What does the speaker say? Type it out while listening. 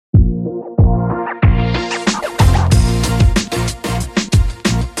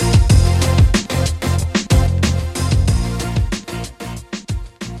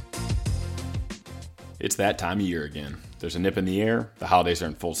It's that time of year again. There's a nip in the air, the holidays are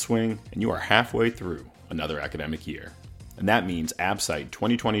in full swing, and you are halfway through another academic year. And that means AbSite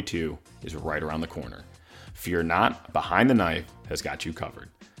 2022 is right around the corner. Fear not, Behind the Knife has got you covered.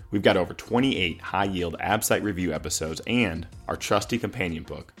 We've got over 28 high-yield AbSite review episodes and our trusty companion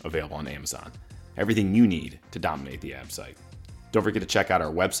book available on Amazon. Everything you need to dominate the AbSite. Don't forget to check out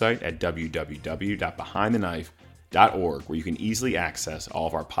our website at www.behindtheknife.org, where you can easily access all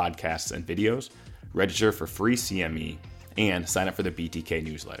of our podcasts and videos, register for free CME, and sign up for the BTK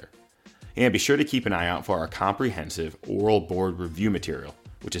newsletter. And be sure to keep an eye out for our comprehensive oral board review material,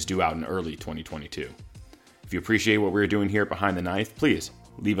 which is due out in early 2022. If you appreciate what we're doing here at Behind the Knife, please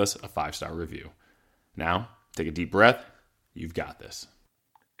leave us a 5-star review. Now, take a deep breath. You've got this.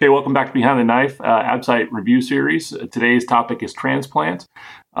 Okay, welcome back to Behind the Knife, AbSite review series. Today's topic is transplant.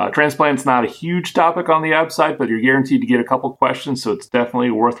 Transplant's not a huge topic on the AbSite, but you're guaranteed to get a couple questions, so it's definitely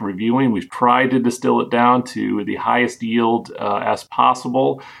worth reviewing. We've tried to distill it down to the highest yield as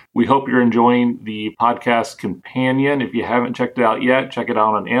possible. We hope you're enjoying the podcast companion. If you haven't checked it out yet, check it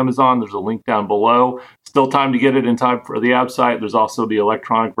out on Amazon. There's a link down below. Still time to get it in time for the AbSite. There's also the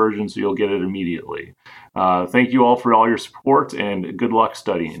electronic version, so you'll get it immediately. Thank you all for all your support, and good luck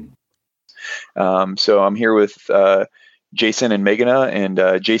studying. So I'm here with Jason and Meghana,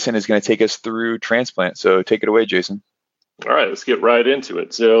 and Jason is going to take us through transplant. So take it away, Jason. All right, let's get right into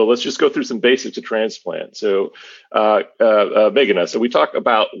it. So let's just go through some basics of transplant. So Meghana, so we talk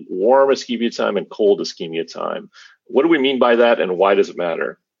about warm ischemia time and cold ischemia time. What do we mean by that, and why does it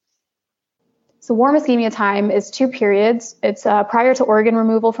matter? So warm ischemia time is 2 periods. It's prior to organ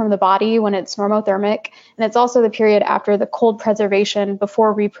removal from the body when it's normothermic, and it's also the period after the cold preservation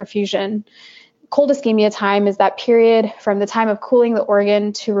before reperfusion. Cold ischemia time is that period from the time of cooling the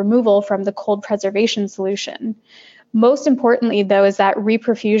organ to removal from the cold preservation solution. Most importantly, though, is that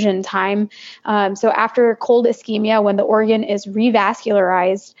reperfusion time. So after cold ischemia, when the organ is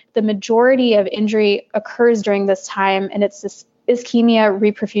revascularized, the majority of injury occurs during this time, and it's this ischemia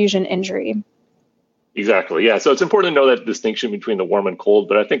reperfusion injury. Exactly. Yeah. So it's important to know that distinction between the warm and cold.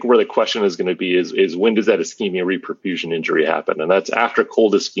 But I think where the question is going to be is when does that ischemia reperfusion injury happen? And that's after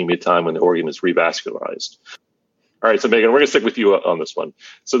cold ischemia time when the organ is revascularized. All right. So Meghana, we're going to stick with you on this one.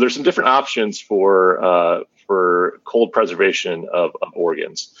 So there's some different options for cold preservation of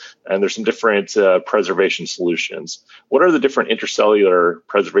organs, and there's some different preservation solutions. What are the different intercellular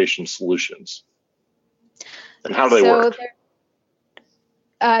preservation solutions, and how do they work?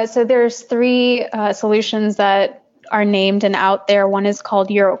 So there's 3 solutions that are named and out there. One is called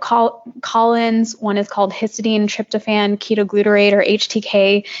urocolins, one is called histidine tryptophan ketoglutarate, or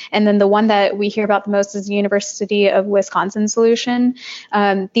HTK, and then the one that we hear about the most is the University of Wisconsin solution.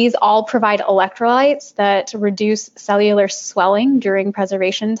 These all provide electrolytes that reduce cellular swelling during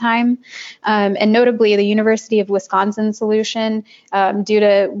preservation time. And notably, the University of Wisconsin solution, due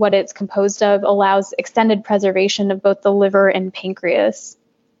to what it's composed of, allows extended preservation of both the liver and pancreas.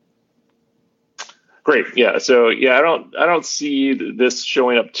 Great. Yeah. So I don't see this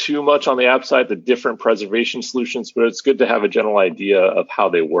showing up too much on the AbSite, the different preservation solutions, but it's good to have a general idea of how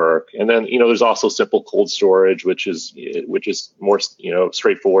they work. And then, there's also simple cold storage, which is more,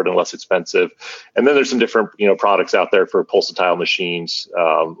 straightforward and less expensive. And then there's some different, products out there for pulsatile machines,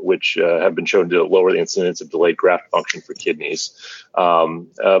 which have been shown to lower the incidence of delayed graft function for kidneys.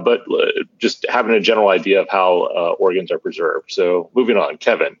 But just having a general idea of how organs are preserved. So moving on,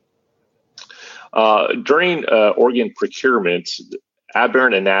 Kevin. During organ procurement,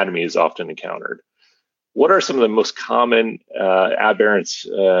 aberrant anatomy is often encountered. What are some of the most common aberrant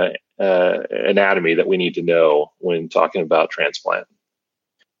anatomy that we need to know when talking about transplant?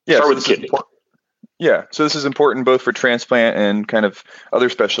 Start with the kidney. Yeah, so this is important both for transplant and kind of other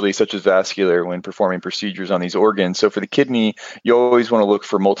specialties such as vascular when performing procedures on these organs. So for the kidney, you always want to look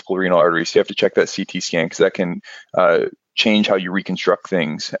for multiple renal arteries. So you have to check that CT scan because that can change how you reconstruct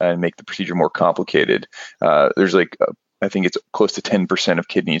things and make the procedure more complicated. There's I think it's close to 10% of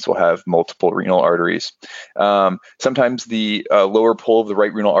kidneys will have multiple renal arteries. Sometimes the lower pole of the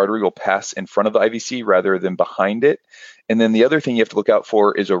right renal artery will pass in front of the IVC rather than behind it. And then the other thing you have to look out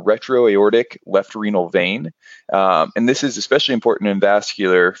for is a retroaortic left renal vein. And this is especially important in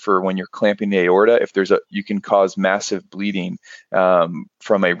vascular for when you're clamping the aorta. If you can cause massive bleeding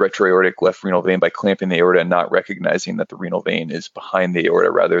from a retroaortic left renal vein by clamping the aorta and not recognizing that the renal vein is behind the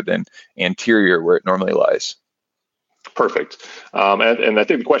aorta rather than anterior where it normally lies. Perfect. And I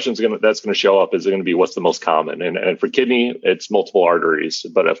think the question that's going to show up is going to be what's the most common. And for kidney, it's multiple arteries.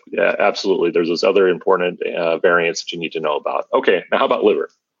 But absolutely, there's those other important variants that you need to know about. Okay, now how about liver?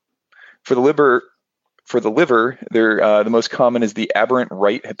 For the liver, For the liver, the most common is the aberrant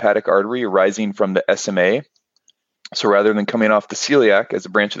right hepatic artery arising from the SMA. So rather than coming off the celiac as a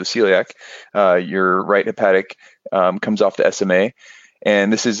branch of the celiac, your right hepatic comes off the SMA.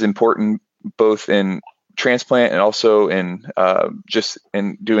 And this is important both in transplant and also in just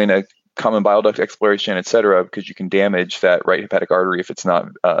in doing a common bile duct exploration, et cetera, because you can damage that right hepatic artery if it's not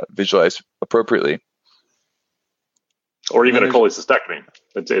visualized appropriately. Or even a cholecystectomy.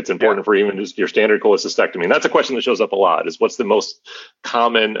 It's important for even just your standard cholecystectomy. And that's a question that shows up a lot, is what's the most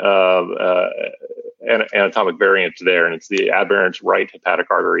common anatomic variant there? And it's the aberrant right hepatic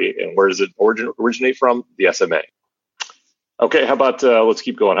artery. And where does it originate from? The SMA. Okay, how about, let's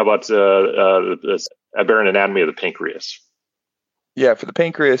keep going. How about the aberrant anatomy of the pancreas? Yeah, for the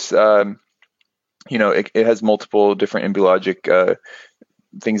pancreas, it has multiple different embryologic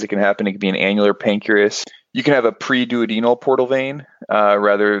things that can happen. It can be an annular pancreas. You can have a pre-duodenal portal vein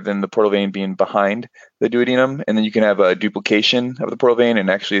rather than the portal vein being behind the duodenum. And then you can have a duplication of the portal vein. And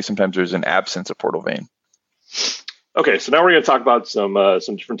actually, sometimes there's an absence of portal vein. Okay, so now we're going to talk about some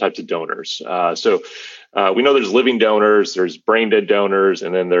different types of donors. We know there's living donors, there's brain dead donors,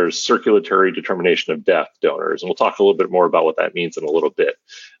 and then there's circulatory determination of death donors. And we'll talk a little bit more about what that means in a little bit.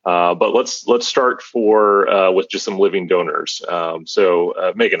 But let's start with just some living donors.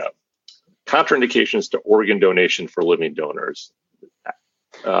 Megan, contraindications to organ donation for living donors.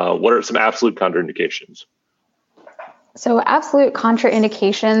 What are some absolute contraindications? So absolute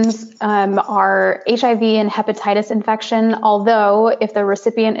contraindications are HIV and hepatitis infection, although if the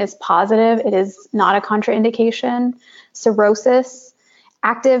recipient is positive, it is not a contraindication. Cirrhosis,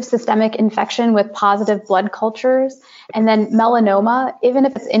 active systemic infection with positive blood cultures, and then melanoma, even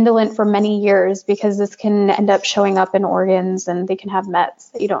if it's indolent for many years, because this can end up showing up in organs and they can have mets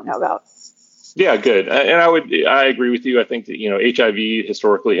that you don't know about. Yeah, good. And I agree with you. I think that, HIV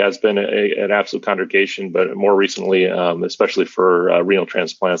historically has been an absolute contraindication, but more recently, especially for renal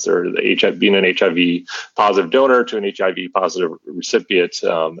transplants, or being an HIV positive donor to an HIV positive recipient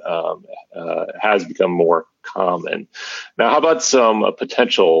has become more common. Now, how about some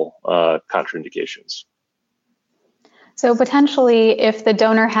potential contraindications? So potentially, if the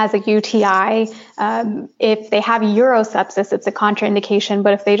donor has a UTI, if they have urosepsis, it's a contraindication.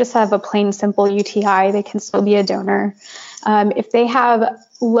 But if they just have a plain simple UTI, they can still be a donor. If they have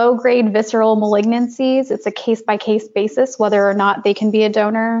low-grade visceral malignancies, it's a case-by-case basis whether or not they can be a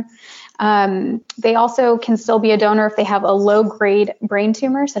donor. They also can still be a donor if they have a low-grade brain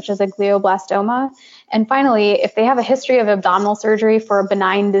tumor, such as a glioblastoma. And finally, if they have a history of abdominal surgery for a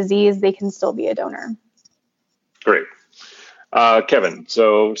benign disease, they can still be a donor. Great. Kevin,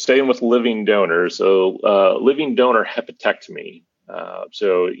 so staying with living donors, living donor hepatectomy.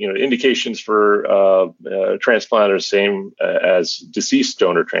 Indications for transplant are the same as deceased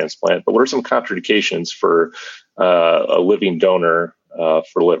donor transplant, but what are some contraindications for a living donor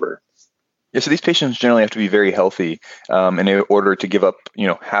for liver? Yeah, so these patients generally have to be very healthy in order to give up,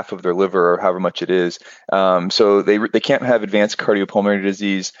 half of their liver or however much it is. So they can't have advanced cardiopulmonary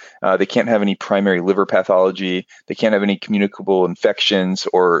disease. They can't have any primary liver pathology. They can't have any communicable infections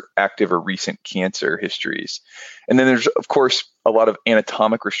or active or recent cancer histories. And then there's, of course, a lot of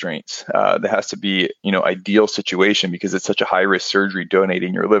anatomic restraints. That has to be, ideal situation because it's such a high risk surgery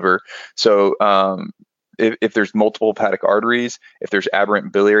donating your liver. So if there's multiple hepatic arteries, if there's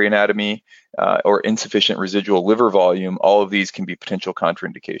aberrant biliary anatomy, or insufficient residual liver volume, all of these can be potential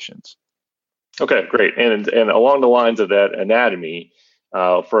contraindications. Okay, great. And along the lines of that anatomy,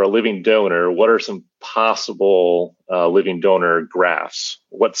 for a living donor, what are some possible living donor grafts?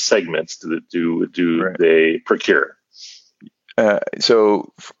 What segments do they procure?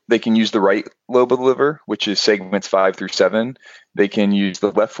 So they can use the right lobe of the liver, which is segments 5 through 7. They can use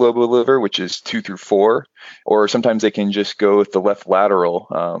the left lobe of the liver, which is 2 through 4, or sometimes they can just go with the left lateral,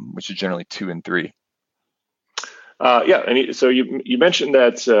 which is generally 2 and 3. And so you mentioned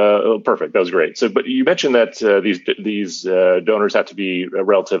that. Perfect, that was great. But you mentioned that these donors have to be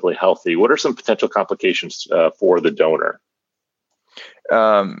relatively healthy. What are some potential complications for the donor?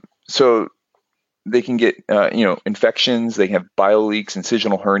 So they can get, infections. They can have bile leaks,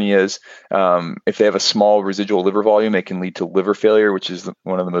 incisional hernias. If they have a small residual liver volume, it can lead to liver failure, which is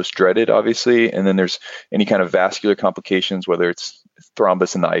one of the most dreaded, obviously. And then there's any kind of vascular complications, whether it's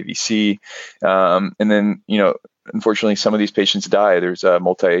thrombus in the IVC. And then, unfortunately, some of these patients die. There's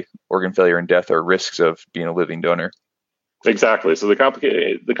multi-organ failure and death are risks of being a living donor. Exactly. So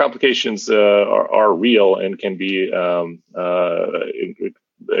the complications are real and can be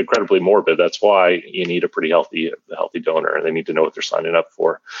incredibly morbid. That's why you need a pretty healthy donor, and they need to know what they're signing up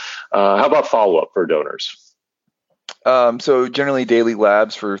for. How about follow-up for donors? So generally daily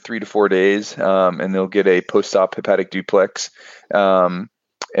labs for 3 to 4 days, and they'll get a post-op hepatic duplex. And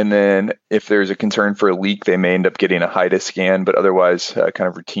then if there's a concern for a leak, they may end up getting a HIDA scan, but otherwise kind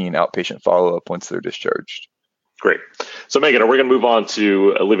of routine outpatient follow-up once they're discharged. Great. So Megan, we're going to move on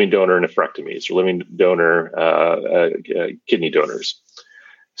to living donor nephrectomies or living donor kidney donors.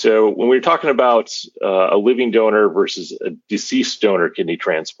 So when we're talking about a living donor versus a deceased donor kidney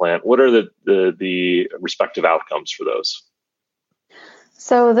transplant, what are the respective outcomes for those?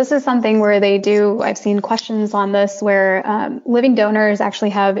 So this is something where I've seen questions on this where living donors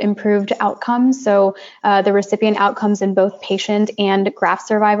actually have improved outcomes. So the recipient outcomes in both patient and graft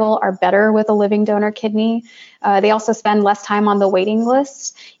survival are better with a living donor kidney. They also spend less time on the waiting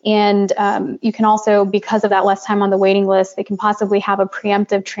list. And you can also, because of that less time on the waiting list, they can possibly have a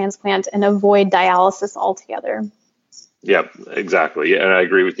preemptive transplant and avoid dialysis altogether. Yeah, exactly. And I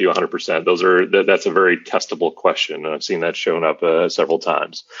agree with you 100%. That's a very testable question. I've seen that shown up several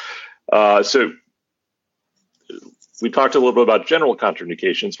times. So we talked a little bit about general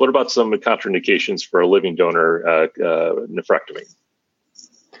contraindications. What about some contraindications for a living donor nephrectomy?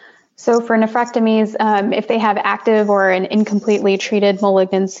 So for nephrectomies, if they have active or an incompletely treated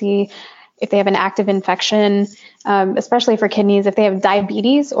malignancy, if they have an active infection, especially for kidneys, if they have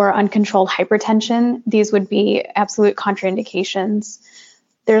diabetes or uncontrolled hypertension, these would be absolute contraindications.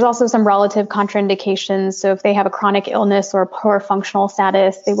 There's also some relative contraindications. So if they have a chronic illness or poor functional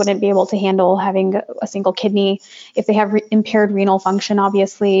status, they wouldn't be able to handle having a single kidney. If they have impaired renal function,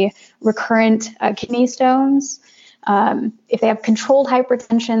 obviously, recurrent kidney stones. If they have controlled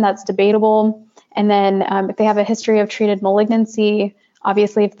hypertension, that's debatable. And then if they have a history of treated malignancy,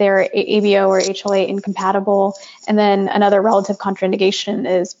 obviously, if they're ABO or HLA incompatible, and then another relative contraindication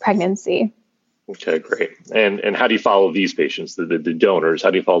is pregnancy. Okay, great. And how do you follow these patients, the donors?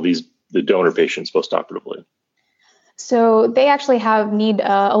 How do you follow the donor patients postoperatively? So they actually need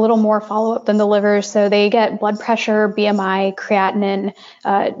a little more follow-up than the liver. So they get blood pressure, BMI, creatinine,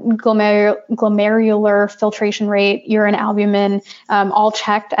 glomerular filtration rate, urine albumin, all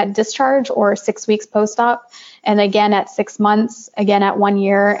checked at discharge or 6 weeks post-op. And again at 6 months, again at 1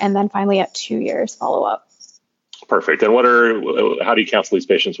 year, and then finally at 2 years follow-up. Perfect. And how do you counsel these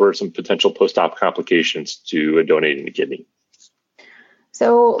patients? What are some potential post-op complications to donating a kidney?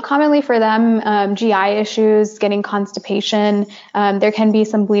 So commonly for them, GI issues, getting constipation, there can be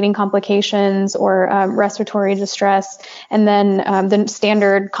some bleeding complications or respiratory distress, and then the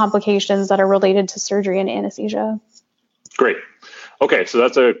standard complications that are related to surgery and anesthesia. Great. Okay, so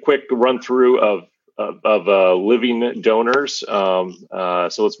that's a quick run through of living donors. So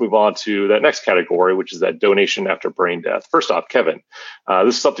let's move on to that next category, which is that donation after brain death. First off, Kevin,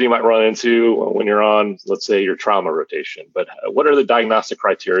 this is something you might run into when you're on, let's say, your trauma rotation. But what are the diagnostic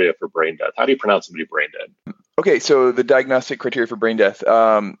criteria for brain death? How do you pronounce somebody brain dead? Okay, so the diagnostic criteria for brain death.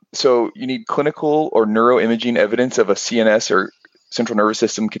 So you need clinical or neuroimaging evidence of a CNS or central nervous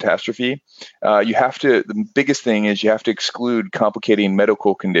system catastrophe. The biggest thing is you have to exclude complicating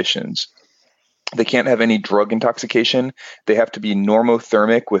medical conditions. They can't have any drug intoxication. They have to be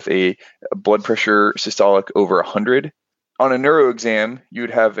normothermic with a blood pressure systolic over 100. On a neuro exam, you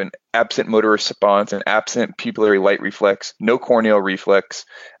would have an absent motor response, an absent pupillary light reflex, no corneal reflex.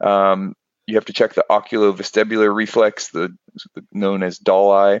 You have to check the oculovestibular reflex, known as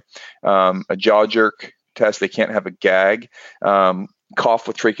doll eye, a jaw jerk test. They can't have a gag, cough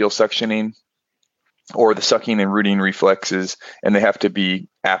with tracheal suctioning, or the sucking and rooting reflexes, and they have to be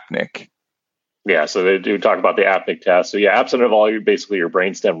apneic. Yeah, so they do talk about the apneic test. So yeah, absent of all your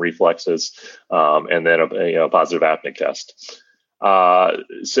brainstem reflexes, and then a positive apneic test.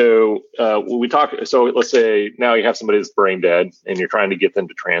 So let's say now you have somebody that's brain dead and you're trying to get them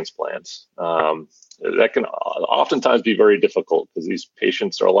to transplant. That can oftentimes be very difficult because these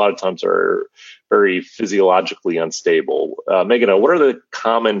patients a lot of times are very physiologically unstable. Megan, what are the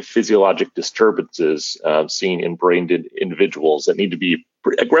common physiologic disturbances seen in brain dead individuals that need to be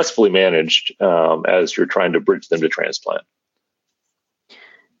aggressively managed as you're trying to bridge them to transplant?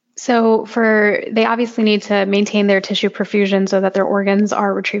 So they obviously need to maintain their tissue perfusion so that their organs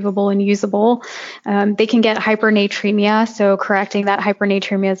are retrievable and usable. They can get hypernatremia, so correcting that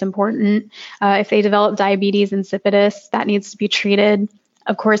hypernatremia is important. If they develop diabetes insipidus, that needs to be treated.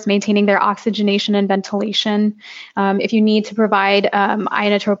 Of course, maintaining their oxygenation and ventilation. If you need to provide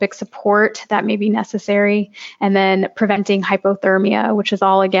inotropic support, that may be necessary. And then preventing hypothermia, which is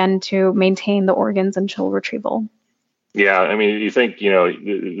all, again, to maintain the organs until retrieval. Yeah, I mean, you think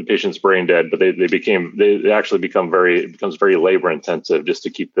the patient's brain dead, but they actually it becomes very labor intensive just to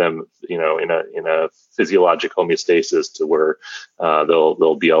keep them in a physiologic homeostasis to where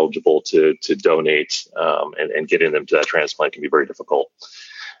they'll be eligible to donate, and getting them to that transplant can be very difficult.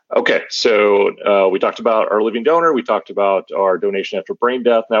 Okay, so we talked about our living donor. We talked about our donation after brain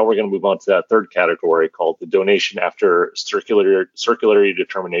death. Now we're going to move on to that third category called the donation after circulatory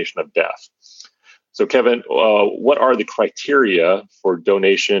determination of death. So, Kevin, what are the criteria for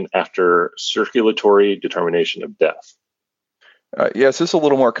donation after circulatory determination of death? Yes, this is a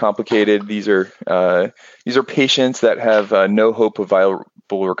little more complicated. These are patients that have no hope of viable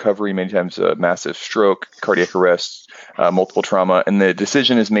recovery, many times massive stroke, cardiac arrest, multiple trauma, and the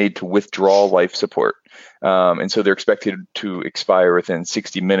decision is made to withdraw life support. And so they're expected to expire within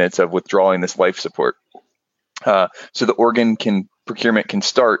 60 minutes of withdrawing this life support. So the organ procurement can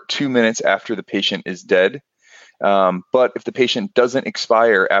start 2 minutes after the patient is dead. But if the patient doesn't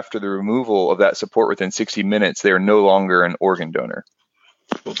expire after the removal of that support within 60 minutes, they are no longer an organ donor.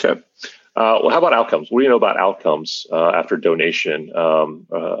 Okay. Well, how about outcomes? What do you know about outcomes after donation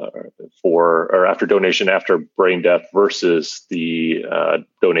after donation after brain death versus the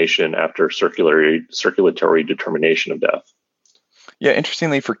donation after circulatory determination of death? Yeah,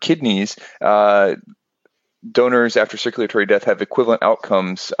 interestingly, for kidneys, donors after circulatory death have equivalent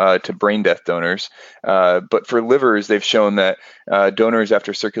outcomes to brain death donors. But for livers, they've shown that donors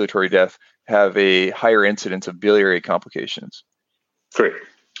after circulatory death have a higher incidence of biliary complications. Great.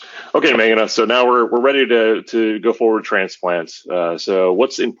 Okay, Megan. So now we're ready to go forward transplants. So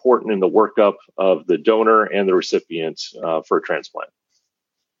what's important in the workup of the donor and the recipient for a transplant?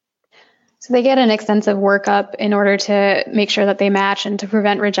 So they get an extensive workup in order to make sure that they match and to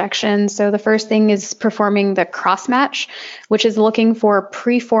prevent rejection. So the first thing is performing the cross match, which is looking for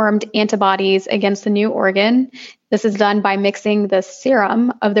preformed antibodies against the new organ. This is done by mixing the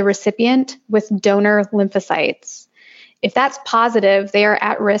serum of the recipient with donor lymphocytes. If that's positive, they are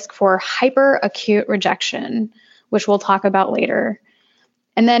at risk for hyperacute rejection, which we'll talk about later.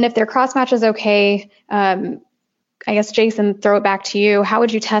 And then if their cross match is okay, I guess, Jason, throw it back to you. How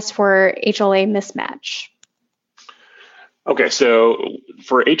would you test for HLA mismatch? Okay, so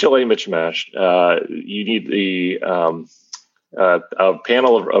for HLA mismatch, you need a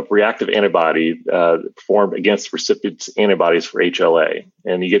panel of reactive antibody performed against recipient's antibodies for HLA,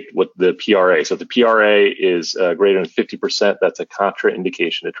 and you get what the PRA. So if the PRA is greater than 50%, that's a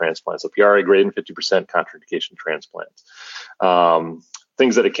contraindication to transplant. So PRA greater than 50% contraindication to transplant.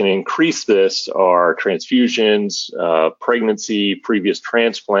 Things that it can increase this are transfusions, pregnancy, previous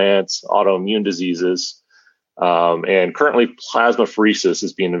transplants, autoimmune diseases, and currently plasmapheresis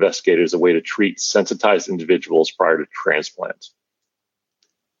is being investigated as a way to treat sensitized individuals prior to transplant.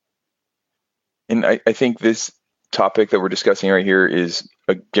 And I think this topic that we're discussing right here is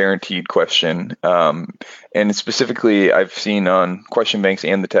a guaranteed question. And specifically, I've seen on question banks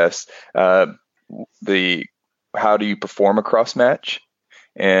and the test, how do you perform a cross match?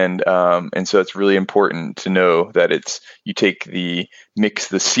 And so it's really important to know that you mix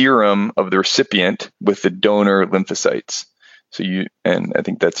the serum of the recipient with the donor lymphocytes. And I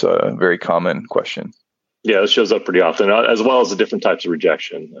think that's a very common question. Yeah, it shows up pretty often, as well as the different types of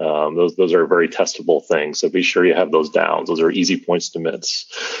rejection. Those are very testable things. So be sure you have those down. Those are easy points to miss.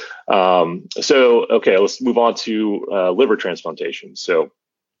 Okay, let's move on to liver transplantation. So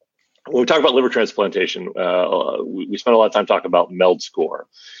when we talk about liver transplantation, we spend a lot of time talking about MELD score.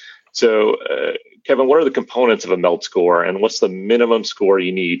 So, Kevin, what are the components of a MELD score, and what's the minimum score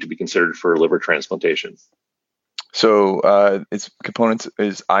you need to be considered for liver transplantation? So its components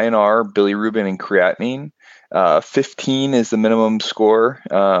is INR, bilirubin, and creatinine. 15 is the minimum score.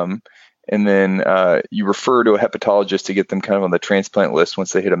 And then you refer to a hepatologist to get them kind of on the transplant list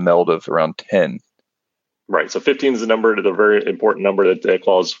once they hit a MELD of around 10. Right. So 15 is the very important number that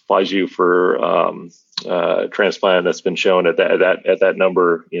qualifies you for transplant. That's been shown at that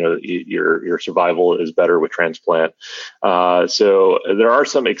number. Your survival is better with transplant. So there are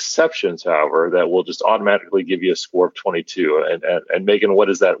some exceptions, however, that will just automatically give you a score of 22. And Megan, what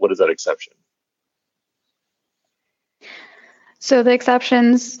is that? What is that exception? So the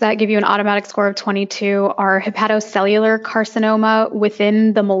exceptions that give you an automatic score of 22 are hepatocellular carcinoma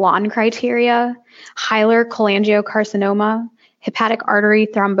within the Milan criteria, hilar cholangiocarcinoma, hepatic artery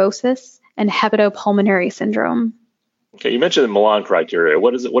thrombosis, and hepatopulmonary syndrome. Okay, you mentioned the Milan criteria.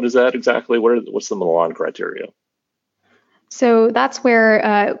 What is it? What is that exactly? What's the Milan criteria? So that's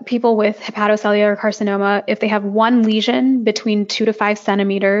where people with hepatocellular carcinoma, if they have one lesion between 2 to 5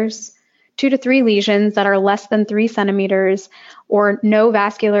 centimeters, 2 to 3 lesions that are less than 3 centimeters, or no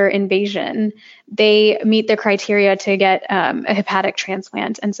vascular invasion, they meet the criteria to get a hepatic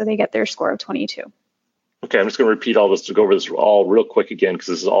transplant, and so they get their score of 22. Okay, I'm just going to repeat all this to go over this all real quick again, because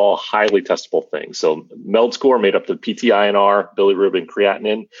this is all highly testable things. So MELD score made up the PTINR, bilirubin,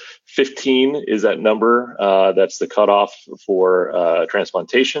 creatinine. 15 is that number. That's the cutoff for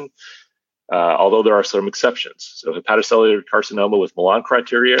transplantation, although there are some exceptions. So hepatocellular carcinoma with Milan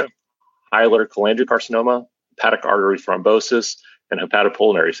criteria, hilar cholangiocarcinoma, hepatic artery thrombosis, and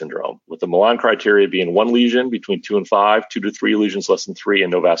hepatopulmonary syndrome, with the Milan criteria being 1 lesion between 2 and 5, 2 to 3 lesions less than 3,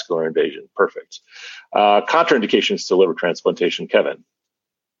 and no vascular invasion. Perfect. Contraindications to liver transplantation, Kevin.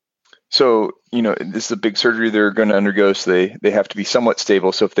 So, this is a big surgery they're going to undergo, so they have to be somewhat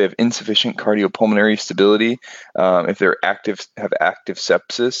stable. So if they have insufficient cardiopulmonary stability, if they're have active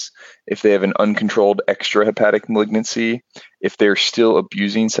sepsis, if they have an uncontrolled extrahepatic malignancy, if they're still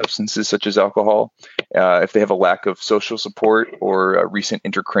abusing substances such as alcohol, if they have a lack of social support or a recent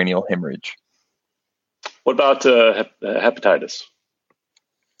intracranial hemorrhage. What about hepatitis?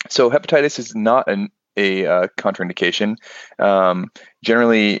 So hepatitis is not a contraindication.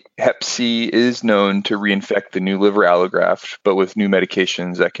 Generally, Hep C is known to reinfect the new liver allograft, but with new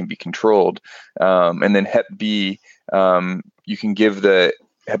medications that can be controlled. And then Hep B, you can give the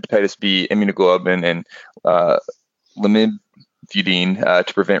hepatitis B immunoglobulin and lamivudine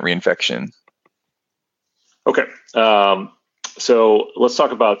to prevent reinfection. Okay. So let's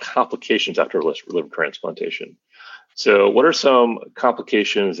talk about complications after liver transplantation. So what are some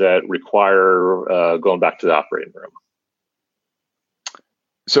complications that require going back to the operating room?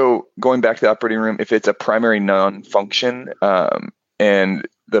 So going back to the operating room, if it's a primary non-function, and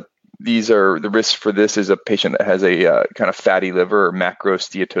these are the risks for this is a patient that has a kind of fatty liver or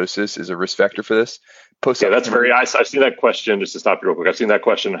macrosteatosis is a risk factor for this. Yeah, that's I've seen that question, just to stop you real quick. I've seen that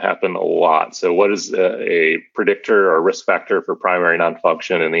question happen a lot. So what is a predictor or risk factor for primary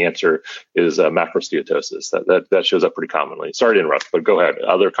non-function? And the answer is macrosteatosis. That shows up pretty commonly. Sorry to interrupt, but go ahead.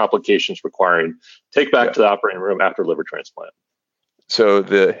 Other complications requiring take back to the operating room after liver transplant. So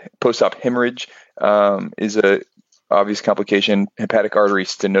the post-op hemorrhage is a obvious complication. Hepatic artery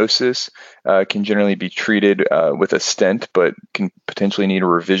stenosis can generally be treated with a stent, but can potentially need a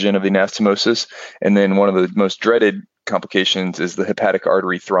revision of the anastomosis. And then one of the most dreaded complications is the hepatic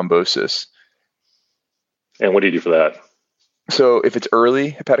artery thrombosis. And what do you do for that? So if it's early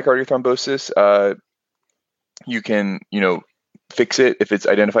hepatic artery thrombosis, you can, fix it if it's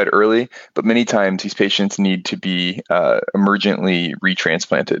identified early, but many times these patients need to be emergently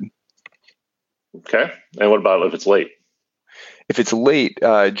retransplanted. Okay. And what about if it's late? If it's late,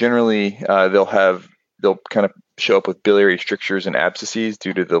 generally they'll kind of show up with biliary strictures and abscesses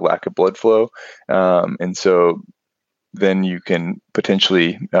due to the lack of blood flow. And so then you can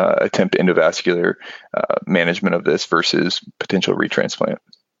potentially attempt endovascular management of this versus potential retransplant.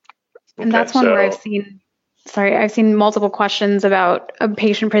 And that's one where I've seen multiple questions about a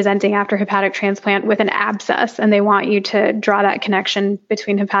patient presenting after hepatic transplant with an abscess, and they want you to draw that connection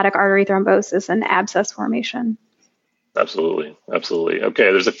between hepatic artery thrombosis and abscess formation. Absolutely.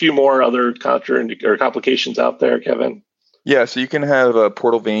 Okay, there's a few more other complications out there, Kevin. Yeah, so you can have a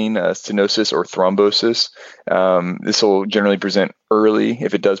portal vein stenosis or thrombosis. This will generally present early.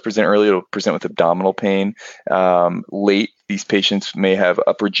 If it does present early, it'll present with abdominal pain. Late, these patients may have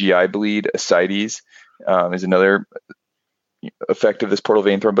upper GI bleed. Ascites is another effect of this portal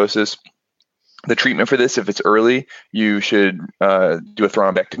vein thrombosis. The treatment for this, if it's early, you should do a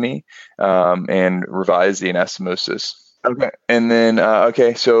thrombectomy and revise the anastomosis. Okay. And then,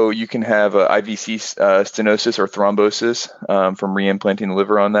 so you can have IVC stenosis or thrombosis from reimplanting the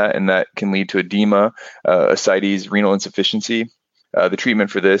liver on that, and that can lead to edema, ascites, renal insufficiency. The treatment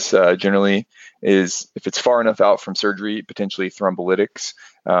for this generally is, if it's far enough out from surgery, potentially thrombolytics,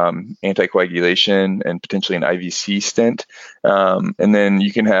 anticoagulation, and potentially an IVC stent. And then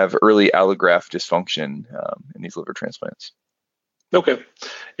you can have early allograft dysfunction in these liver transplants. Okay.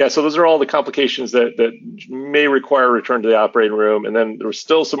 Yeah, so those are all the complications that may require a return to the operating room. And then there's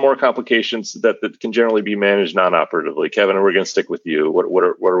still some more complications that can generally be managed non-operatively. Kevin, we're going to stick with you. What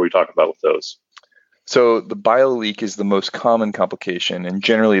are we talking about with those? So the bile leak is the most common complication, and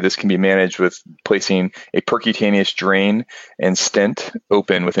generally this can be managed with placing a percutaneous drain and stent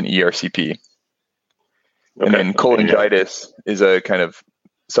open with an ERCP. Okay. And then cholangitis is a kind of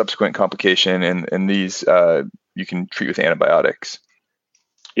subsequent complication, and these you can treat with antibiotics.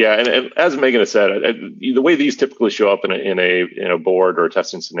 Yeah, and as Megan has said, the way these typically show up in a board or a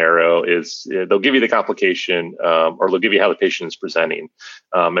testing scenario is they'll give you the complication, or they'll give you how the patient is presenting,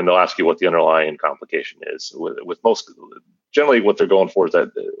 and they'll ask you what the underlying complication is. With most, generally, what they're going for is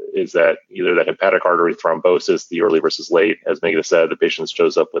that either that hepatic artery thrombosis, the early versus late, as Megan has said, the patient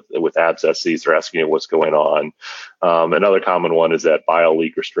shows up with abscesses. They're asking you what's going on. Another common one is that bile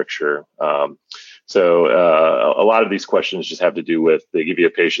leak or stricture. So a lot of these questions just have to do with, they give you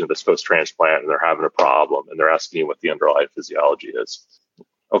a patient that's post-transplant and they're having a problem and they're asking you what the underlying physiology is.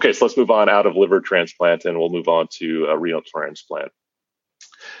 Okay, so let's move on out of liver transplant and we'll move on to renal transplant.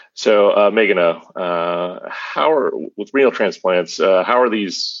 So Megan, with renal transplants, how are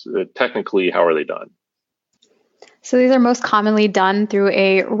these technically, how are they done? So these are most commonly done through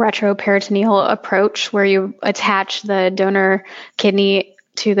a retroperitoneal approach where you attach the donor kidney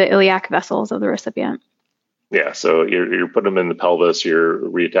to the iliac vessels of the recipient. Yeah, so you're putting them in the pelvis, you're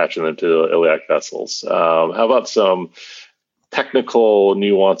reattaching them to the iliac vessels. How about some technical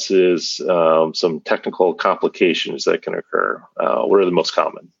nuances, some technical complications that can occur? What are the most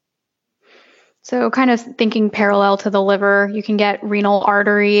common? So kind of thinking parallel to the liver, you can get renal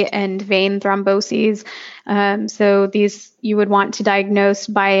artery and vein thromboses. So these you would want to diagnose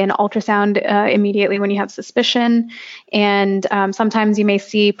by an ultrasound immediately when you have suspicion. And sometimes you may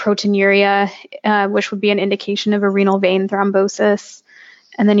see proteinuria, which would be an indication of a renal vein thrombosis.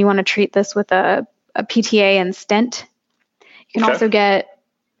 And then you want to treat this with a PTA and stent. You can also get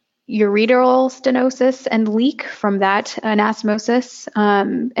ureteral stenosis and leak from that anastomosis.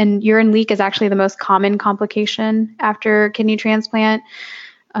 And urine leak is actually the most common complication after kidney transplant.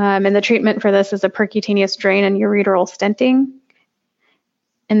 And the treatment for this is a percutaneous drain and ureteral stenting.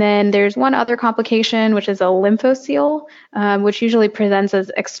 And then there's one other complication, which is a lymphoceal, which usually presents as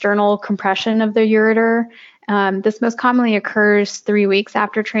external compression of the ureter. This most commonly occurs 3 weeks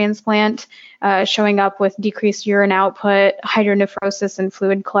after transplant, showing up with decreased urine output, hydronephrosis, and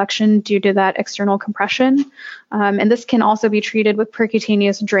fluid collection due to that external compression. And this can also be treated with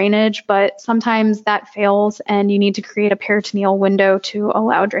percutaneous drainage, but sometimes that fails and you need to create a peritoneal window to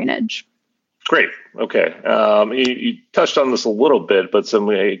allow drainage. Great. Okay. You touched on this a little bit, but some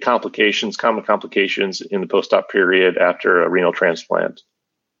common complications in the post-op period after a renal transplant.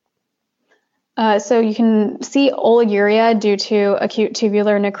 So you can see oliguria due to acute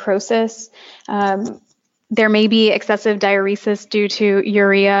tubular necrosis. There may be excessive diuresis due to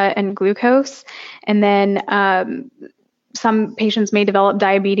urea and glucose. And then some patients may develop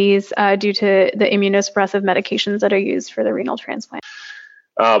diabetes due to the immunosuppressive medications that are used for the renal transplant.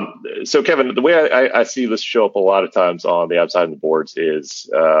 So Kevin, the way I see this show up a lot of times on the outside of the boards is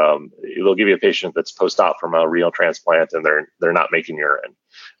they'll give you a patient that's post-op from a renal transplant and they're not making urine.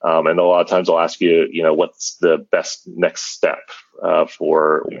 And a lot of times they'll ask you, what's the best next step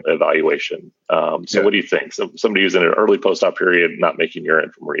for evaluation. So what do you think? So somebody who's in an early post-op period not making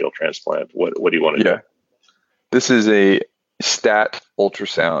urine from renal transplant, what do you want to do? This is a stat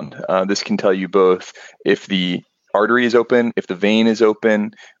ultrasound. This can tell you both if the artery is open, if the vein is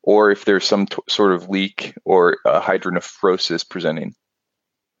open, or if there's some sort of leak or hydronephrosis presenting.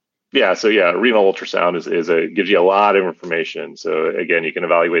 So renal ultrasound gives you a lot of information. So again, you can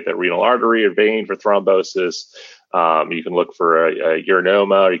evaluate that renal artery or vein for thrombosis. You can look for a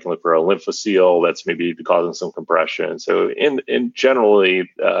urinoma, or you can look for a lymphoceal that's maybe causing some compression. So in generally,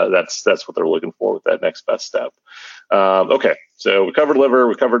 that's what they're looking for with that next best step. Okay, so we covered liver,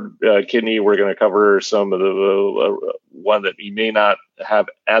 we covered kidney. We're going to cover some of the one that you may not have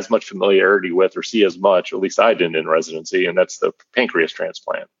as much familiarity with or see as much, at least I didn't in residency, and that's the pancreas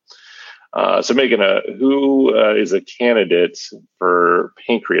transplant. So Megan, who is a candidate for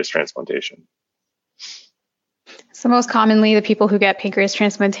pancreas transplantation? So most commonly, the people who get pancreas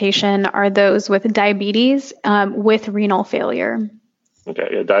transplantation are those with diabetes with renal failure.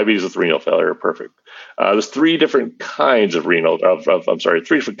 Okay, diabetes with renal failure, perfect. There's three different kinds of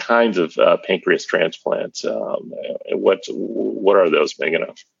pancreas transplants. What are those, Megan?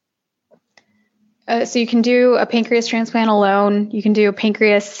 So you can do a pancreas transplant alone, you can do a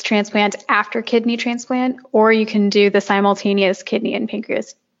pancreas transplant after kidney transplant, or you can do the simultaneous kidney and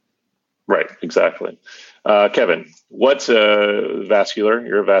pancreas. Right, exactly. Kevin, what's vascular?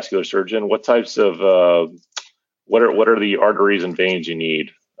 You're a vascular surgeon. What types of what are the arteries and veins you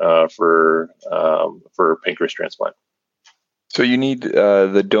need for pancreas transplant? So you need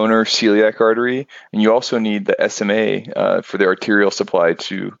the donor celiac artery, and you also need the SMA for the arterial supply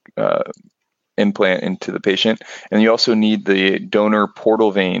to implant into the patient, and you also need the donor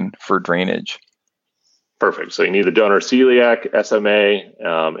portal vein for drainage. Perfect. So you need the donor celiac,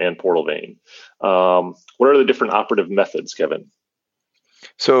 SMA, and portal vein. What are the different operative methods, Kevin?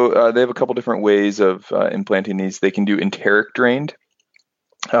 So they have a couple different ways of implanting these. They can do enteric drained,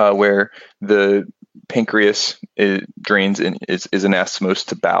 where the pancreas drains and is anastomosed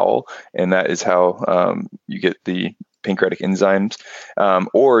to bowel, and that is how you get the pancreatic enzymes.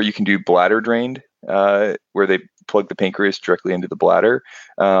 Or you can do bladder drained, where they plug the pancreas directly into the bladder.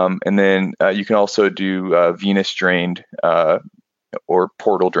 And then you can also do venous drained or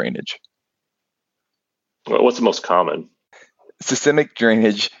portal drainage. What's the most common? Systemic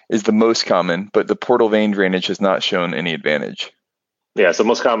drainage is the most common, but the portal vein drainage has not shown any advantage. Yeah, so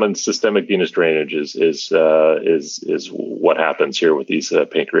most common systemic venous drainage is what happens here with these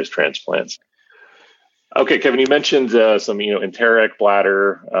pancreas transplants. Okay, Kevin, you mentioned some enteric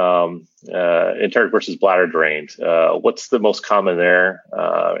bladder, enteric versus bladder drained. What's the most common there,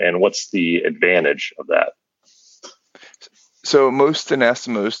 and what's the advantage of that? So most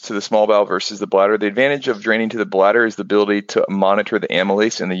anastomose to the small bowel versus the bladder. The advantage of draining to the bladder is the ability to monitor the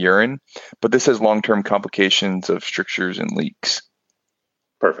amylase in the urine, but this has long-term complications of strictures and leaks.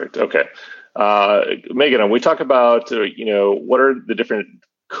 Perfect. Okay. Megan, when we talk about, what are the different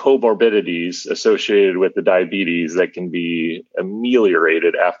comorbidities associated with the diabetes that can be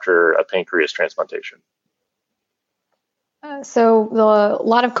ameliorated after a pancreas transplantation? So a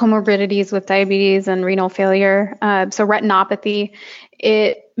lot of comorbidities with diabetes and renal failure. So retinopathy,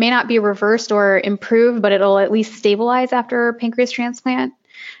 it may not be reversed or improved, but it'll at least stabilize after pancreas transplant.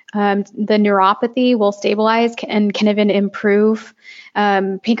 The neuropathy will stabilize and can even improve.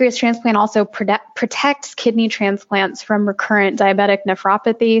 Pancreas transplant also protects kidney transplants from recurrent diabetic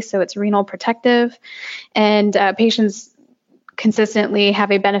nephropathy, so it's renal protective. And patients consistently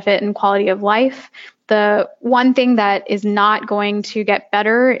have a benefit in quality of life. The one thing that is not going to get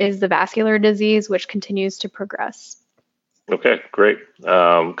better is the vascular disease, which continues to progress. Okay, great.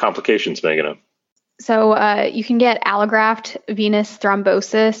 Complications, Megan. So you can get allograft venous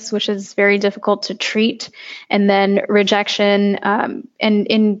thrombosis, which is very difficult to treat, and then rejection. And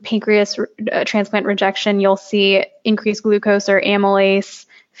in pancreas transplant rejection, you'll see increased glucose or amylase,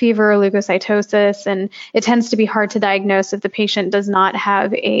 fever, leukocytosis, and it tends to be hard to diagnose if the patient does not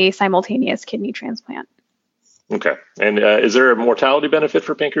have a simultaneous kidney transplant. Okay. And is there a mortality benefit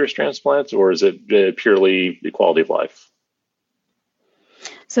for pancreas transplants, or is it purely the quality of life?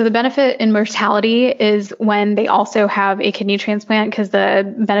 So the benefit in mortality is when they also have a kidney transplant, because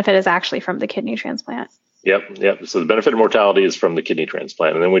the benefit is actually from the kidney transplant. Yep. So the benefit of mortality is from the kidney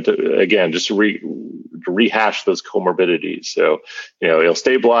transplant. And then again, just to rehash those comorbidities. So, it'll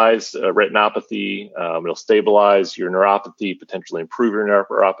stabilize retinopathy. It'll stabilize your neuropathy, potentially improve your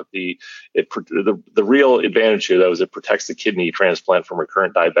neuropathy. The real advantage here, though, is it protects the kidney transplant from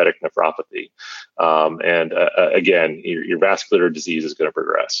recurrent diabetic nephropathy. Again, your vascular disease is going to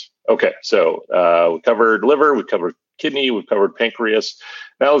progress. Okay, so we covered liver, we covered kidney, we've covered pancreas.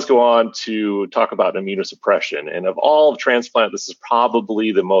 Now let's go on to talk about immunosuppression. And of all transplant, this is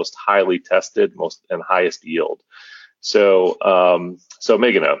probably the most highly tested, most and highest yield. So,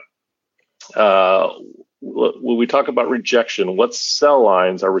 Megan, when we talk about rejection, what cell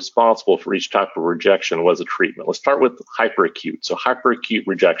lines are responsible for each type of rejection? What is the treatment? Let's start with hyperacute. So hyperacute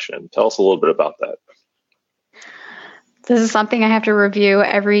rejection. Tell us a little bit about that. This is something I have to review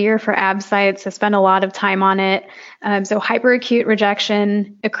every year for ABSITEs. I spend a lot of time on it. So hyperacute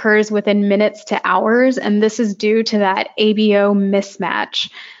rejection occurs within minutes to hours, and this is due to that ABO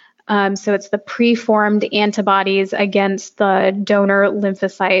mismatch. So it's the preformed antibodies against the donor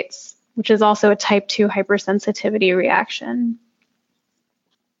lymphocytes, which is also a type 2 hypersensitivity reaction.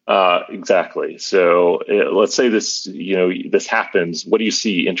 Exactly. So let's say this happens. What do you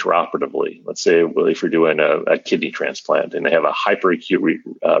see intraoperatively? Let's say if you're doing a kidney transplant and they have a hyperacute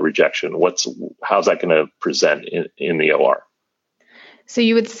rejection, how's that going to present in the OR? So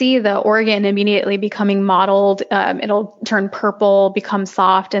you would see the organ immediately becoming mottled. It'll turn purple, become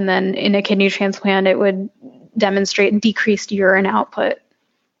soft, and then in a kidney transplant, it would demonstrate decreased urine output.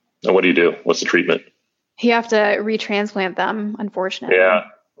 And what do you do? What's the treatment? You have to retransplant them, unfortunately. Yeah.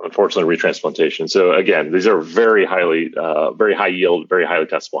 Unfortunately, retransplantation. So again, these are very high yield, very highly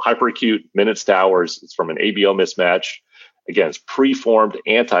testable. Hyperacute, minutes to hours. It's from an ABO mismatch. Again, it's preformed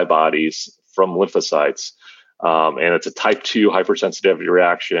antibodies from lymphocytes, and it's a type 2 hypersensitivity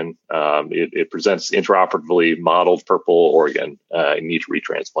reaction. It presents intraoperatively mottled purple organ. You need to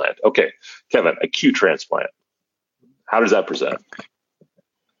retransplant. Okay, Kevin, acute transplant. How does that present?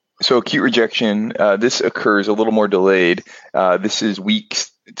 So acute rejection, this occurs a little more delayed. This is weeks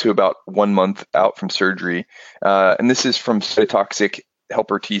to about 1 month out from surgery. And this is from cytotoxic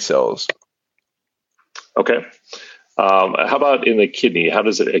helper T cells. Okay. How about in the kidney? How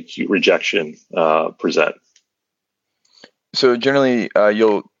does acute rejection present? So generally,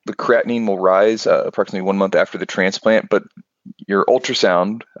 the creatinine will rise approximately 1 month after the transplant, but your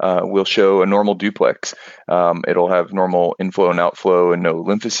ultrasound will show a normal duplex. It'll have normal inflow and outflow and no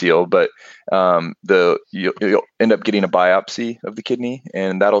lymphocele, but you'll end up getting a biopsy of the kidney,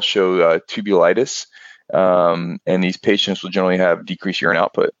 and that'll show tubulitis. And these patients will generally have decreased urine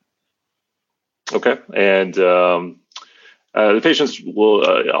output. Okay, and the patients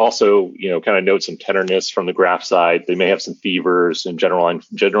will also, kind of note some tenderness from the graft side. They may have some fevers and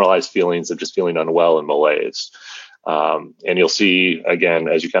generalized feelings of just feeling unwell and malaise. And you'll see, again,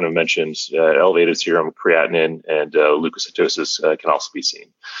 as you kind of mentioned, elevated serum creatinine and leukocytosis can also be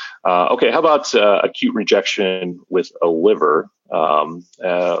seen. Okay, how about acute rejection with a liver? Tell me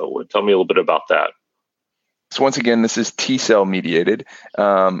a little bit about that. So once again, this is T-cell mediated,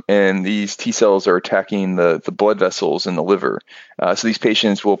 and these T-cells are attacking the blood vessels in the liver. So these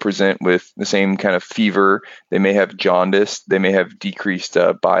patients will present with the same kind of fever. They may have jaundice. They may have decreased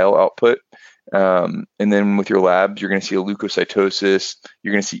bile output. And then with your labs, you're going to see a leukocytosis.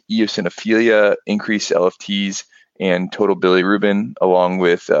 You're going to see eosinophilia, increased LFTs, and total bilirubin, along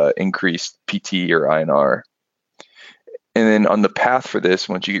with increased PT or INR. And then on the path for this,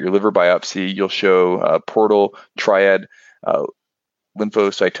 once you get your liver biopsy, you'll show portal triad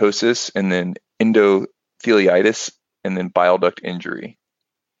lymphocytosis, and then endotheliitis, and then bile duct injury.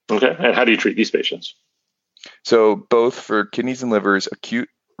 Okay, and how do you treat these patients? So both for kidneys and livers, acute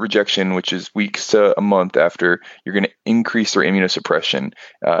rejection, which is weeks to a month after, you're going to increase their immunosuppression,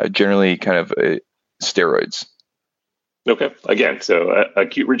 generally kind of steroids. Okay, again, so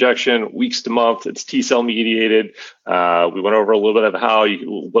acute rejection, weeks to month, it's T-cell mediated. We went over a little bit of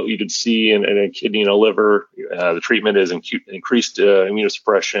what you could see in a kidney and a liver. The treatment is increased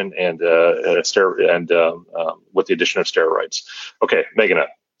immunosuppression and with the addition of steroids. Okay, Meghana,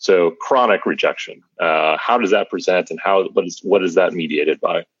 so chronic rejection, how does that present, and what is that mediated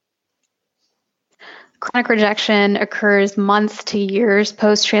by? Chronic rejection occurs months to years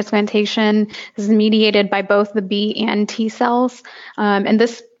post-transplantation. This is mediated by both the B and T cells, and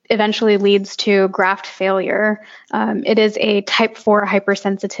this eventually leads to graft failure. It is a type 4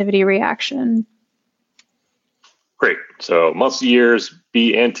 hypersensitivity reaction. Great. So months to years,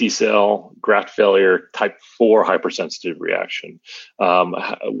 B and T cell, graft failure, type 4 hypersensitive reaction.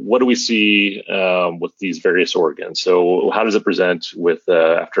 What do we see with these various organs? So how does it present with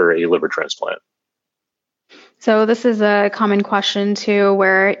after a liver transplant? So this is a common question too,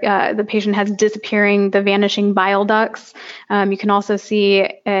 where the patient has disappearing, the vanishing bile ducts. You can also see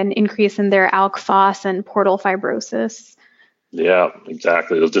an increase in their alk-phos and portal fibrosis. Yeah,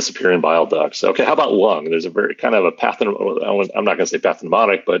 exactly. Those disappearing bile ducts. Okay, how about lung? There's a very kind of a I'm not going to say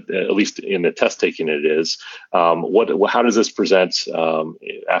pathognomonic, but at least in the test taking it is. How does this present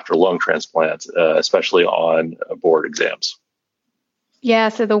after lung transplant, especially on board exams? Yeah,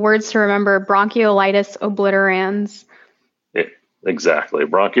 so the words to remember: bronchiolitis obliterans. Yeah, exactly.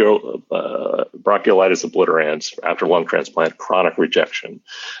 Bronchiolitis obliterans after lung transplant, chronic rejection.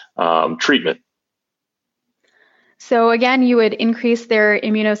 Treatment. So again, you would increase their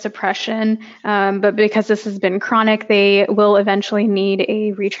immunosuppression, but because this has been chronic, they will eventually need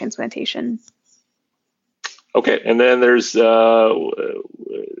a retransplantation. Okay, and then there's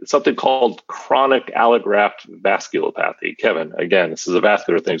something called chronic allograft vasculopathy. Kevin, again, this is a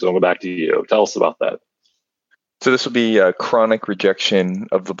vascular thing, so I'll go back to you. Tell us about that. So this will be a chronic rejection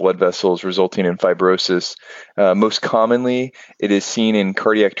of the blood vessels resulting in fibrosis. Most commonly, it is seen in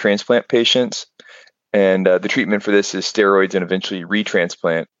cardiac transplant patients, and the treatment for this is steroids and eventually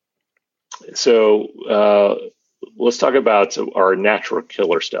retransplant. So let's talk about our natural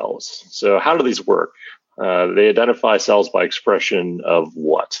killer cells. So how do these work? They identify cells by expression of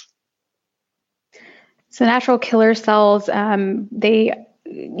what? So natural killer cells, they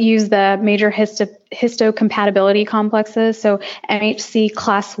use the major histocompatibility complexes. So MHC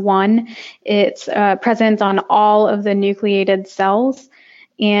class 1, it's present on all of the nucleated cells,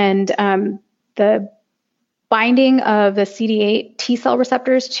 and the binding of the CD8 T cell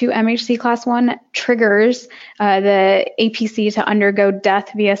receptors to MHC class 1 triggers the APC to undergo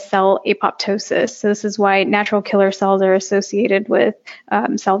death via cell apoptosis. So this is why natural killer cells are associated with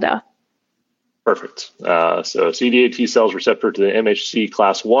cell death. Perfect. So CD8 T cells receptor to the MHC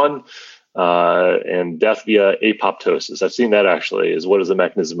class 1 and death via apoptosis. I've seen that actually. Is what is the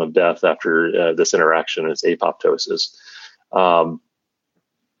mechanism of death after this interaction? It's apoptosis.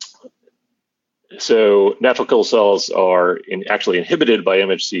 So natural killer cells are actually inhibited by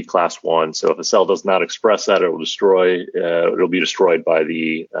MHC class 1. So if a cell does not express that, it'll be destroyed by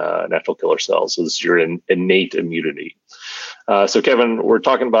the natural killer cells. So this is your innate immunity. So Kevin, we're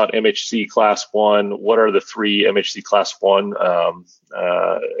talking about MHC class 1. What are the 3 MHC class 1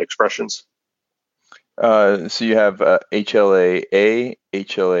 expressions? So you have HLA-A,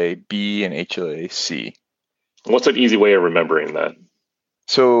 HLA-B, and HLA-C. What's an easy way of remembering that?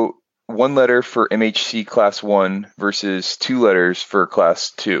 So 1 letter for MHC class 1 versus 2 letters for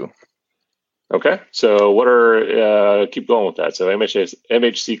class 2. Okay, so what are keep going with that. So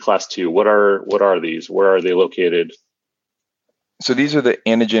MHC class 2. What are these? Where are they located? So these are the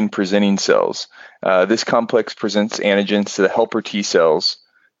antigen presenting cells. This complex presents antigens to the helper T cells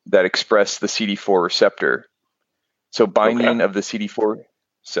that express the CD4 receptor. So binding of the CD4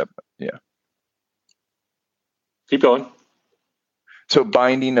 Keep going. So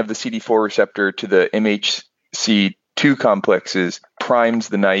binding of the CD4 receptor to the MHC2 complexes primes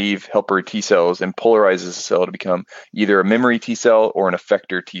the naive helper T cells and polarizes the cell to become either a memory T cell or an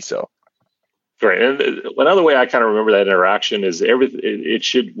effector T cell. Great. And another way I kind of remember that interaction is it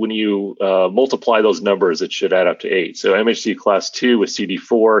should, when you multiply those numbers, it should add up to 8. So MHC class 2 with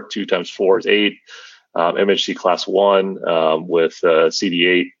CD4, 2 times 4 is 8. MHC class 1 with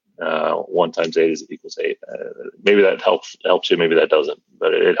CD8, 1 times 8 equals 8. Maybe that helps you, maybe that doesn't,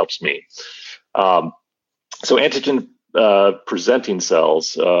 but it helps me. So antigen presenting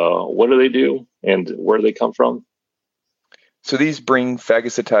cells, what do they do and where do they come from? So these bring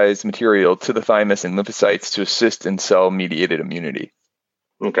phagocytized material to the thymus and lymphocytes to assist in cell-mediated immunity.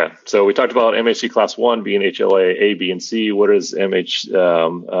 Okay, so we talked about MHC class 1 being HLA A, B, and C. What is MHC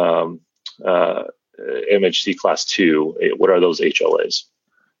class 2? What are those HLAs?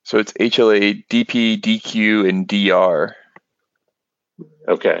 So it's HLA DP, DQ, and DR.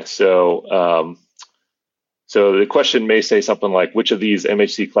 Okay, so the question may say something like, which of these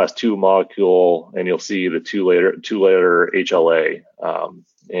MHC class 2 molecule, and you'll see the two letter HLA,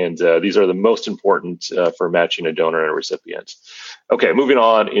 and these are the most important for matching a donor and a recipient. Okay, moving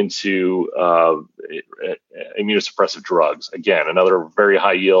on into immunosuppressive drugs. Again, another very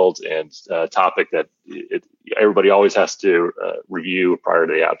high yield and topic that everybody always has to review prior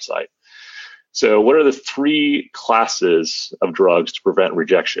to the ABSITE. So what are the 3 classes of drugs to prevent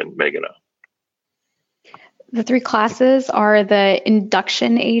rejection, Meghana? The 3 classes are the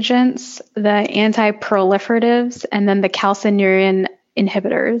induction agents, the anti-proliferatives, and then the calcineurin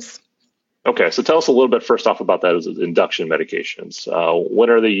inhibitors. Okay, so tell us a little bit first off about that as induction medications. When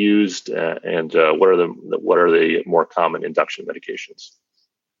are they used, and what are the more common induction medications?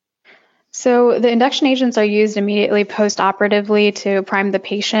 So the induction agents are used immediately post-operatively to prime the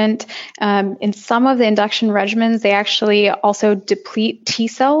patient. In some of the induction regimens, they actually also deplete T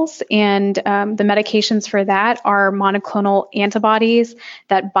cells, and the medications for that are monoclonal antibodies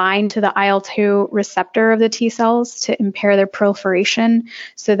that bind to the IL-2 receptor of the T cells to impair their proliferation.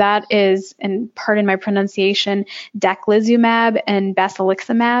 So that is, and pardon my pronunciation, daclizumab and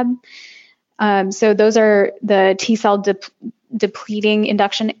basiliximab. So those are the T cell depleting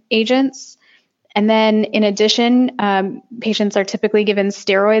induction agents. And then in addition, patients are typically given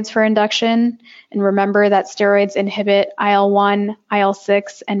steroids for induction. And remember that steroids inhibit IL-1,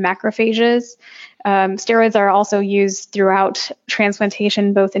 IL-6, and macrophages. Steroids are also used throughout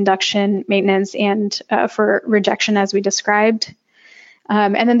transplantation, both induction, maintenance, and for rejection, as we described.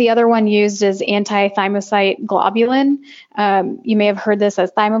 And then the other one used is anti-thymocyte globulin. You may have heard this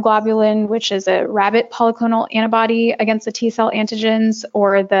as thymoglobulin, which is a rabbit polyclonal antibody against the T cell antigens,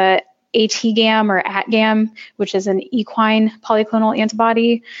 or the ATGAM or ATGAM, which is an equine polyclonal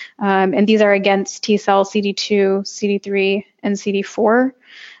antibody. And these are against T cell CD2, CD3, and CD4.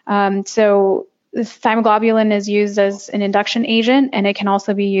 So thymoglobulin is used as an induction agent, and it can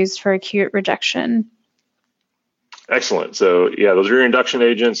also be used for acute rejection. Excellent. So yeah, those are your induction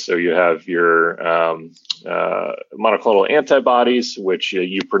agents. So you have your monoclonal antibodies, which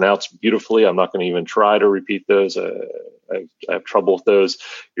you pronounce beautifully. I'm not going to even try to repeat those. I have trouble with those.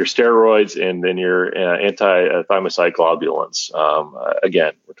 Your steroids, and then your anti-thymocyte globulins.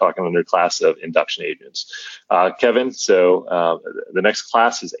 Again, we're talking under class of induction agents. Kevin, so the next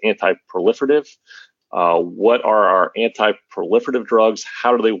class is anti-proliferative. What are our anti-proliferative drugs?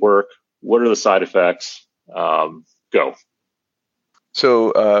 How do they work? What are the side effects? Go.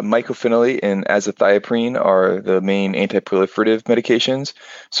 So mycophenolate and azathioprine are the main anti-proliferative medications.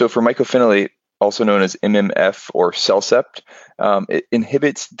 So for mycophenolate, also known as MMF or CellCept, it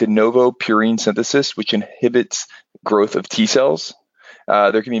inhibits de novo purine synthesis, which inhibits growth of T cells.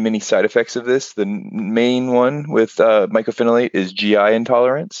 There can be many side effects of this. The main one with mycophenolate is GI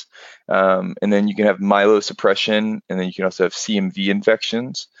intolerance, and then you can have myelosuppression, and then you can also have CMV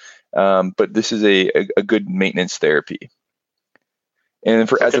infections. But this is a good maintenance therapy. And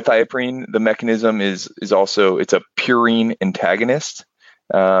for azathioprine, the mechanism is also, it's a purine antagonist,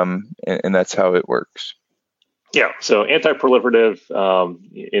 and that's how it works. Yeah, so anti-proliferative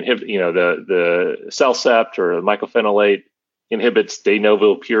inhibit, the CellCept or the mycophenolate inhibits de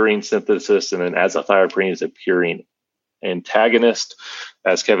novo purine synthesis, and then azathioprine is a purine antagonist.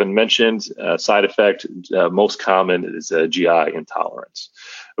 As Kevin mentioned, side effect most common is GI intolerance.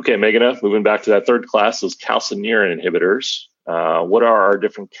 Okay, Meghana, moving back to that third class, those calcineurin inhibitors. What are our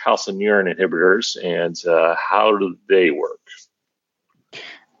different calcineurin inhibitors, and how do they work?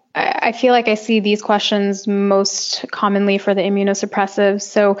 I feel like I see these questions most commonly for the immunosuppressives.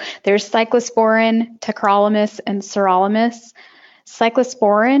 So there's cyclosporin, tacrolimus, and sirolimus.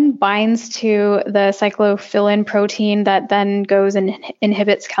 Cyclosporin binds to the cyclophilin protein that then goes and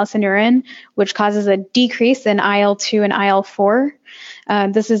inhibits calcineurin, which causes a decrease in IL-2 and IL-4.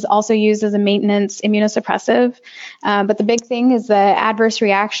 This is also used as a maintenance immunosuppressive. But the big thing is the adverse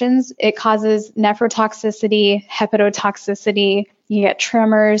reactions. It causes nephrotoxicity, hepatotoxicity. You get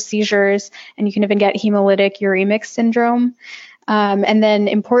tremors, seizures, and you can even get hemolytic uremic syndrome. And then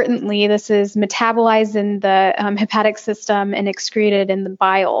importantly, this is metabolized in the hepatic system and excreted in the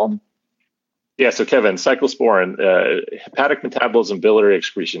bile. Yeah, so Kevin, cyclosporin, hepatic metabolism, biliary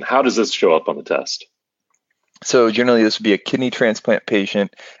excretion, how does this show up on the test? So generally, this would be a kidney transplant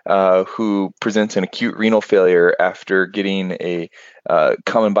patient who presents an acute renal failure after getting a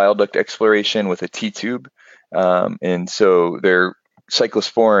common bile duct exploration with a T-tube. And so their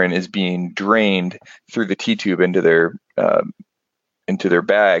cyclosporin is being drained through the T-tube into their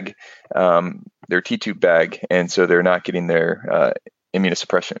bag, their T-tube bag, and so they're not getting their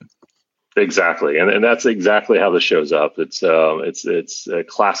immunosuppression. Exactly, and that's exactly how this shows up. It's a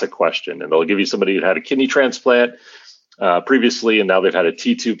classic question, and they'll give you somebody who had a kidney transplant previously, and now they've had a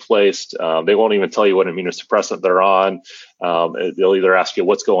T-tube placed. They won't even tell you what immunosuppressant they're on. They'll either ask you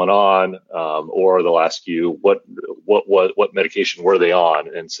what's going on, or they'll ask you what medication were they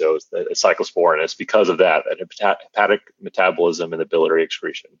on. And so it's cyclosporin. It's because of that hepatic metabolism and the biliary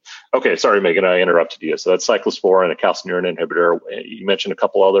excretion. Okay, sorry, Megan, I interrupted you. So that's cyclosporin, a calcineurin inhibitor. You mentioned a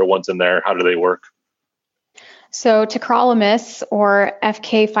couple other ones in there. How do they work? So tacrolimus, or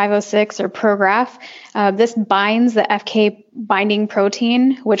FK506 or Prograf, this binds the FK binding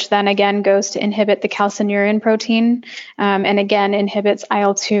protein, which then again goes to inhibit the calcineurin protein, and again inhibits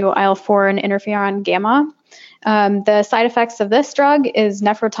IL-2, IL-4, and interferon gamma. The side effects of this drug is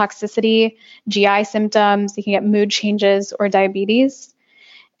nephrotoxicity, GI symptoms. You can get mood changes or diabetes.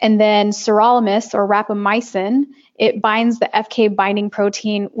 And then sirolimus, or rapamycin, it binds the FK binding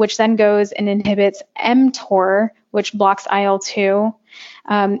protein, which then goes and inhibits mTOR, which blocks IL-2.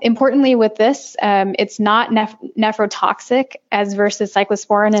 Importantly with this, it's not nephrotoxic as versus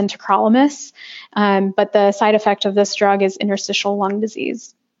cyclosporin and tacrolimus, but the side effect of this drug is interstitial lung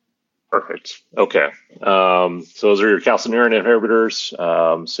disease. Perfect. Okay. So those are your calcineurin inhibitors.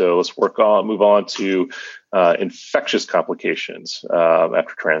 So let's move on to infectious complications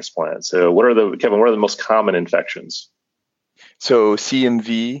after transplant. So Kevin, what are the most common infections? So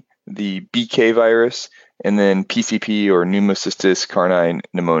CMV, the BK virus, and then PCP, or pneumocystis carinii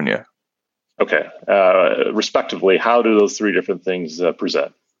pneumonia. Okay. Respectively, how do those three different things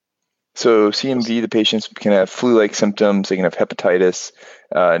present? So CMV, the patients can have flu-like symptoms. They can have hepatitis,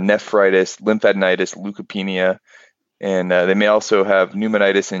 nephritis, lymphadenitis, leukopenia, and they may also have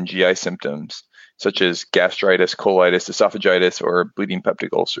pneumonitis and GI symptoms, such as gastritis, colitis, esophagitis, or bleeding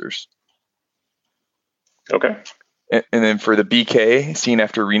peptic ulcers. Okay. And then for the BK, seen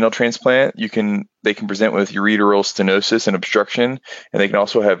after renal transplant, they can present with ureteral stenosis and obstruction, and they can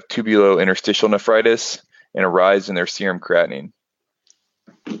also have tubulointerstitial nephritis and a rise in their serum creatinine.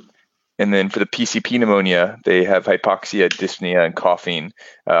 And then for the PCP pneumonia, they have hypoxia, dyspnea, and coughing.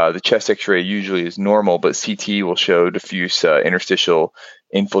 The chest X-ray usually is normal, but CT will show diffuse interstitial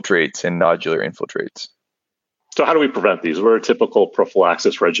infiltrates and nodular infiltrates. So how do we prevent these? What are typical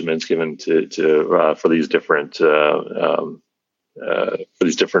prophylaxis regimens given for these different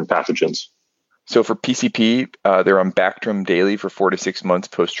pathogens? So for PCP, they're on Bactrim daily for 4 to 6 months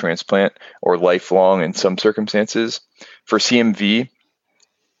post-transplant, or lifelong in some circumstances. For CMV,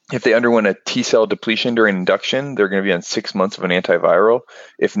 if they underwent a T-cell depletion during induction, they're going to be on 6 months of an antiviral.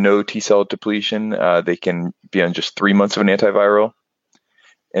 If no T-cell depletion, they can be on just 3 months of an antiviral.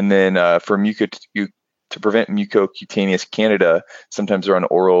 And then to prevent mucocutaneous candida, sometimes they're on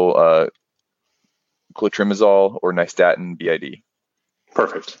oral clotrimazole or nystatin BID.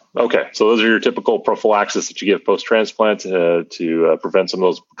 Perfect. Okay, so those are your typical prophylaxis that you give post-transplant to prevent some of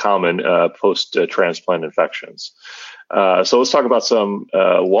those common post-transplant infections. So let's talk about some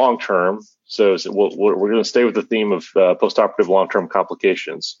long-term. So we're going to stay with the theme of post-operative long-term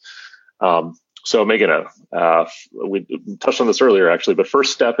complications. So Megan, we touched on this earlier actually, but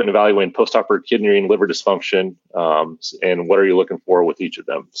first step in evaluating postoperative kidney and liver dysfunction, and what are you looking for with each of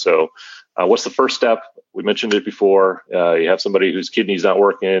them? So what's the first step? We mentioned it before. You have somebody whose kidney's not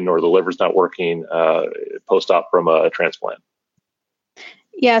working or the liver's not working post-op from a transplant.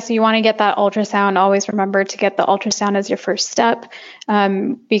 Yeah, so you want to get that ultrasound. Always remember to get the ultrasound as your first step,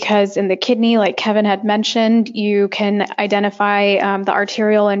 because in the kidney, like Kevin had mentioned, you can identify the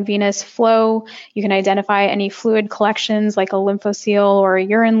arterial and venous flow. You can identify any fluid collections like a lymphocyte or a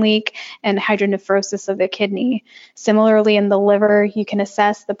urine leak and hydronephrosis of the kidney. Similarly, in the liver, you can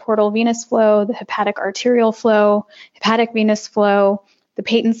assess the portal venous flow, the hepatic arterial flow, hepatic venous flow, the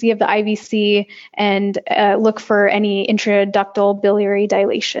patency of the IVC, and look for any intraductal biliary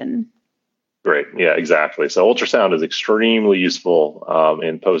dilation. Great. Yeah, exactly. So ultrasound is extremely useful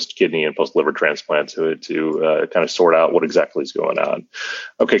in post-kidney and post-liver transplant to kind of sort out what exactly is going on.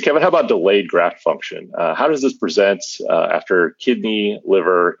 Okay, Kevin, how about delayed graft function? How does this present after kidney,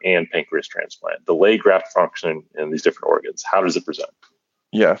 liver, and pancreas transplant? Delayed graft function in these different organs. How does it present?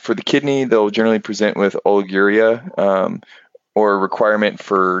 Yeah, for the kidney, they'll generally present with oliguria, or a requirement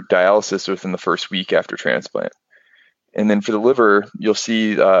for dialysis within the first week after transplant. And then for the liver, you'll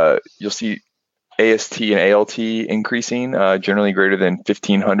see AST and ALT increasing, generally greater than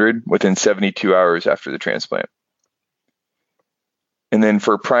 1,500 within 72 hours after the transplant. And then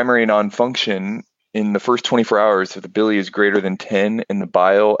for primary non-function, in the first 24 hours, if the bili is greater than 10 and the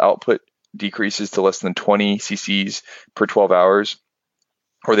bile output decreases to less than 20 cc's per 12 hours,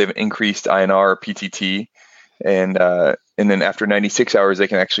 or they've increased INR or PTT, and then after 96 hours, they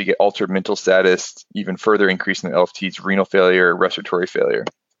can actually get altered mental status, even further increasing the LFT's renal failure, respiratory failure.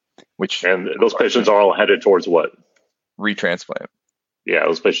 And those patients are all headed towards what? Retransplant. Yeah,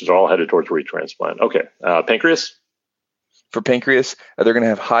 those patients are all headed towards retransplant. Okay. Pancreas? For pancreas, they're going to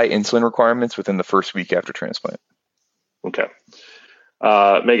have high insulin requirements within the first week after transplant. Okay.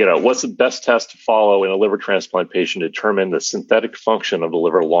 Megan, what's the best test to follow in a liver transplant patient to determine the synthetic function of the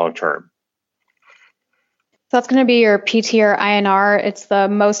liver long term? So that's going to be your PT or INR. It's the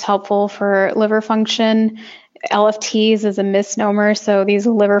most helpful for liver function. LFTs is a misnomer. So these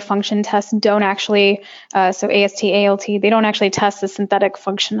liver function tests don't actually, so AST, ALT, they don't actually test the synthetic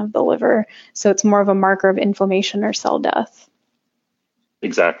function of the liver. So it's more of a marker of inflammation or cell death.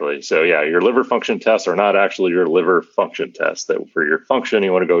 Exactly. So yeah, your liver function tests are not actually your liver function tests. That for your function,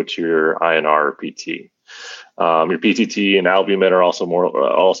 you want to go to your INR or PT. Your PTT and albumin are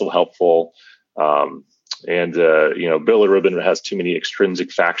also helpful. Bilirubin has too many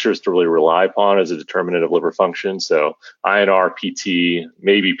extrinsic factors to really rely upon as a determinant of liver function. So INR, PT,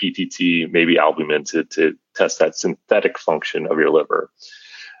 maybe PTT, maybe albumin to test that synthetic function of your liver.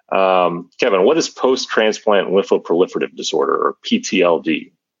 Kevin, what is post-transplant lymphoproliferative disorder, or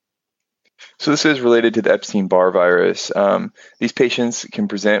PTLD? So this is related to the Epstein-Barr virus. These patients can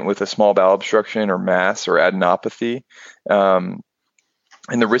present with a small bowel obstruction or mass or adenopathy.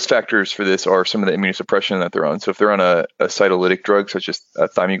 And the risk factors for this are some of the immunosuppression that they're on. So if they're on a cytolytic drug, such as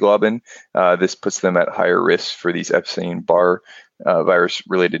thymoglobin, this puts them at higher risk for these Epstein-Barr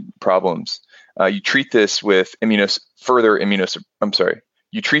virus-related problems. You treat this with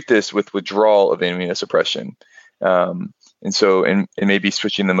You treat this with withdrawal of immunosuppression, and maybe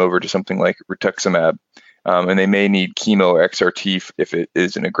switching them over to something like rituximab, and they may need chemo or XRT if it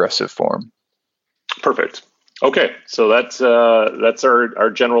is an aggressive form. Perfect. Okay, so that's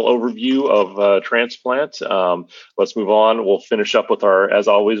our general overview of transplant. Let's move on. We'll finish up with as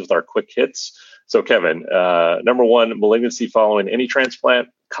always, with our quick hits. So Kevin, number one, malignancy following any transplant,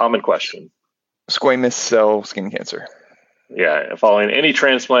 common question. Squamous cell skin cancer. Yeah, following any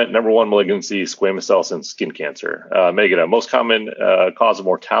transplant, number one malignancy, squamous cell skin cancer. Megan, most common cause of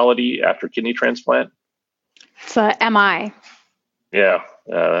mortality after kidney transplant? It's MI. Yeah,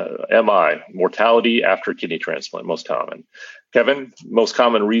 MI, mortality after kidney transplant, most common. Kevin, most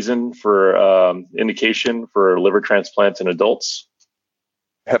common reason for indication for liver transplants in adults?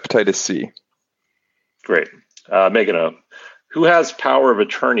 Hepatitis C. Great. Megan, who has power of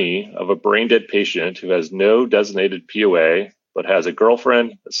attorney of a brain dead patient who has no designated POA, but has a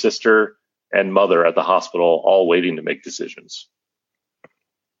girlfriend, a sister, and mother at the hospital, all waiting to make decisions?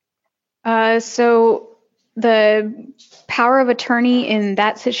 So the power of attorney in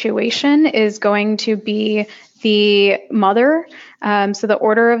that situation is going to be the mother. So the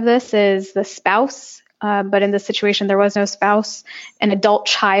order of this is the spouse, but in this situation, there was no spouse. An adult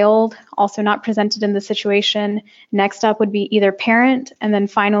child, also not presented in the situation. Next up would be either parent, and then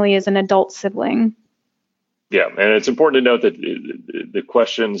finally is an adult sibling. Yeah, and it's important to note that the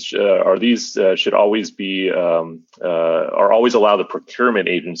questions should always be are always allow the procurement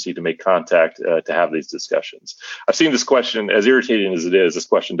agency to make contact to have these discussions. I've seen this question, as irritating as it is, this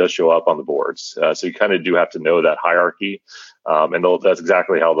question does show up on the boards, so you kind of do have to know that hierarchy, and that's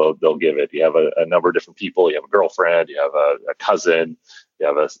exactly how they'll give it. You have a number of different people. You have a girlfriend, you have a cousin, you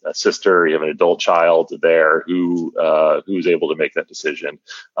have a sister, you have an adult child there who's able to make that decision.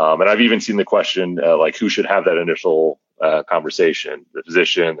 And I've even seen the question like who should have that initial conversation: the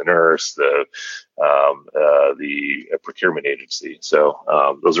physician, the nurse, the procurement agency. So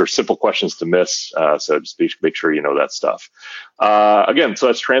those are simple questions to miss. So just make sure you know that stuff. Again, so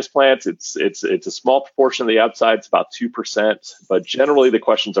as transplants, it's a small proportion of the outside. It's about 2%, but generally the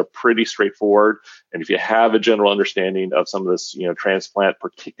questions are pretty straightforward. And if you have a general understanding of some of this, transplant,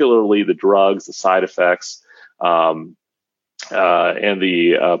 particularly the drugs, the side effects, and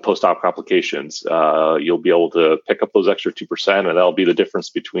the post-op complications, you'll be able to pick up those extra 2%, and that'll be the difference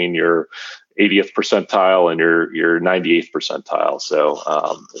between your 80th percentile and your 98th percentile. So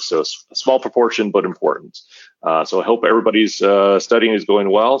a small proportion, but important. So I hope everybody's studying is going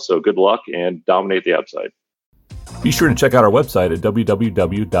well. So good luck and dominate the outside. Be sure to check out our website at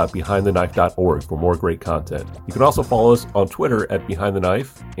www.behindtheknife.org for more great content. You can also follow us on Twitter at Behind the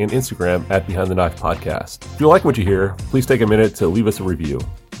Knife and Instagram at Behind the Knife Podcast. If you like what you hear, please take a minute to leave us a review.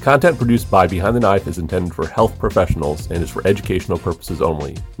 Content produced by Behind the Knife is intended for health professionals and is for educational purposes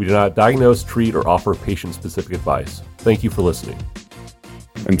only. We do not diagnose, treat, or offer patient-specific advice. Thank you for listening.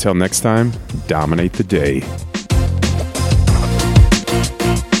 Until next time, dominate the day.